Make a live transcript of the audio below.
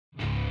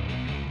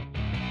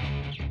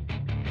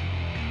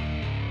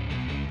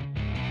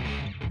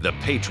the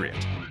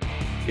Patriot.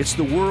 It's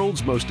the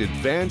world's most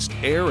advanced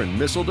air and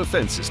missile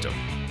defense system.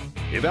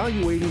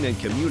 Evaluating and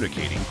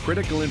communicating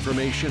critical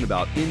information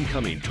about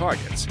incoming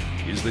targets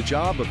is the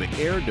job of the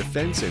Air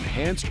Defense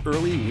Enhanced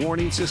Early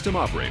Warning System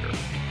operator.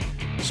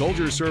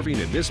 Soldiers serving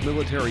in this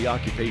military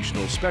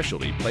occupational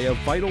specialty play a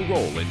vital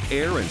role in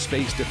air and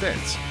space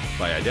defense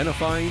by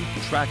identifying,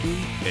 tracking,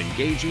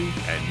 engaging,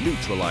 and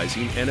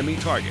neutralizing enemy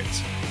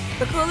targets.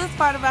 The coolest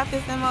part about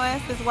this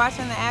MOS is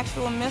watching the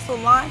actual missile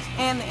launch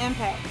and the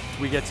impact.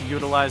 We get to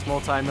utilize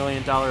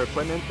multi-million-dollar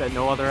equipment that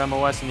no other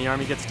MOS in the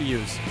Army gets to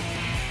use.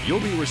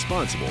 You'll be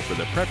responsible for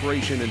the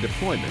preparation and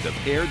deployment of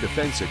air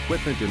defense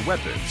equipment and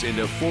weapons in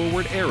the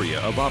forward area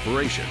of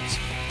operations,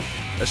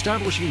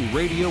 establishing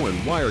radio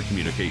and wire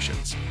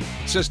communications,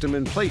 system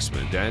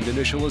emplacement and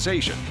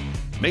initialization,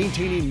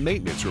 maintaining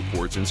maintenance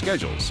reports and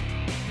schedules,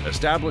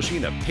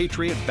 establishing a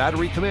Patriot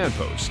battery command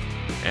post,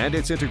 and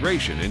its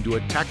integration into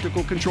a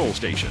tactical control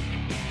station,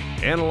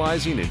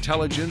 analyzing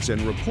intelligence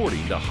and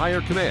reporting to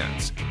higher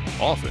commands,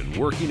 often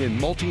working in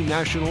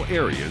multinational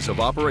areas of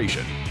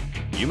operation.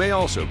 You may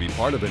also be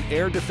part of an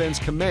air defense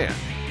command,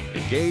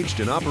 engaged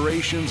in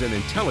operations and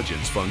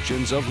intelligence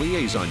functions of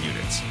liaison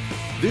units.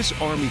 This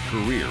Army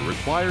career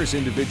requires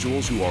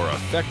individuals who are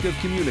effective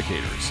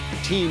communicators,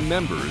 team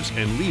members,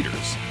 and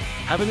leaders,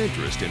 have an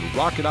interest in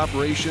rocket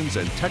operations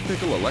and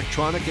technical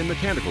electronic and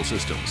mechanical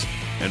systems,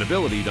 an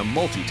ability to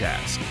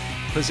multitask,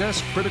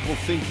 possess critical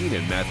thinking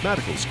and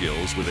mathematical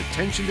skills with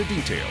attention to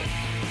detail,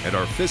 and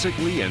are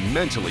physically and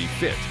mentally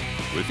fit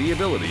with the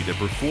ability to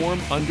perform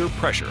under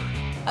pressure.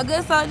 A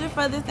good soldier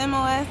for this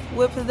MOS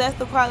will possess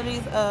the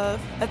qualities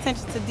of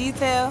attention to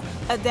detail,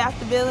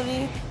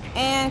 adaptability,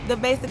 and the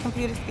basic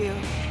computer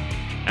skills.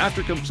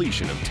 After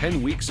completion of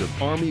 10 weeks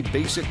of Army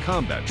basic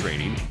combat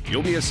training,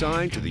 you'll be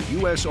assigned to the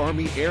U.S.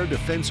 Army Air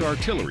Defense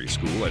Artillery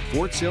School at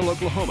Fort Sill,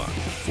 Oklahoma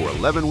for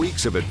 11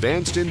 weeks of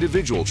advanced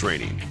individual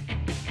training.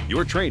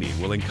 Your training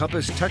will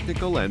encompass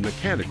technical and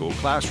mechanical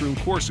classroom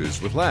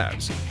courses with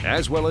labs,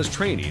 as well as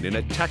training in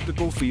a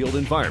tactical field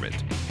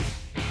environment.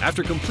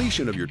 After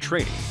completion of your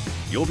training,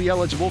 you'll be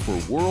eligible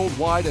for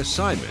worldwide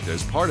assignment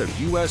as part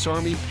of U.S.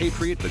 Army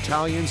Patriot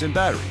battalions and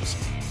batteries,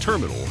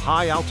 terminal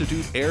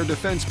high-altitude air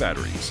defense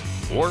batteries,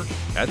 or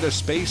at the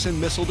Space and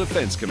Missile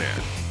Defense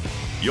Command.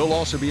 You'll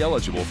also be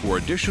eligible for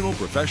additional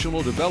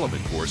professional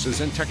development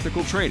courses and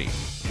technical training,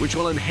 which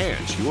will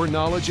enhance your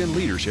knowledge and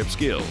leadership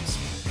skills.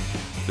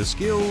 The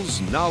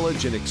skills,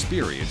 knowledge, and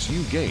experience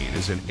you gain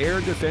as an Air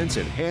Defense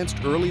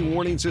Enhanced Early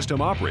Warning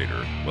System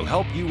operator will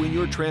help you in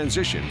your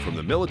transition from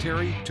the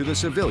military to the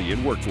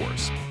civilian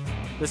workforce.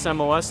 This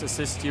MOS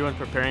assists you in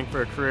preparing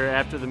for a career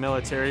after the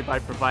military by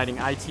providing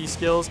IT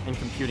skills and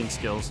computing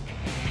skills.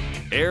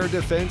 Air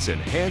Defense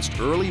Enhanced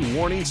Early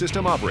Warning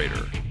System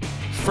operator.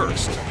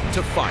 First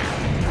to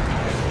fire.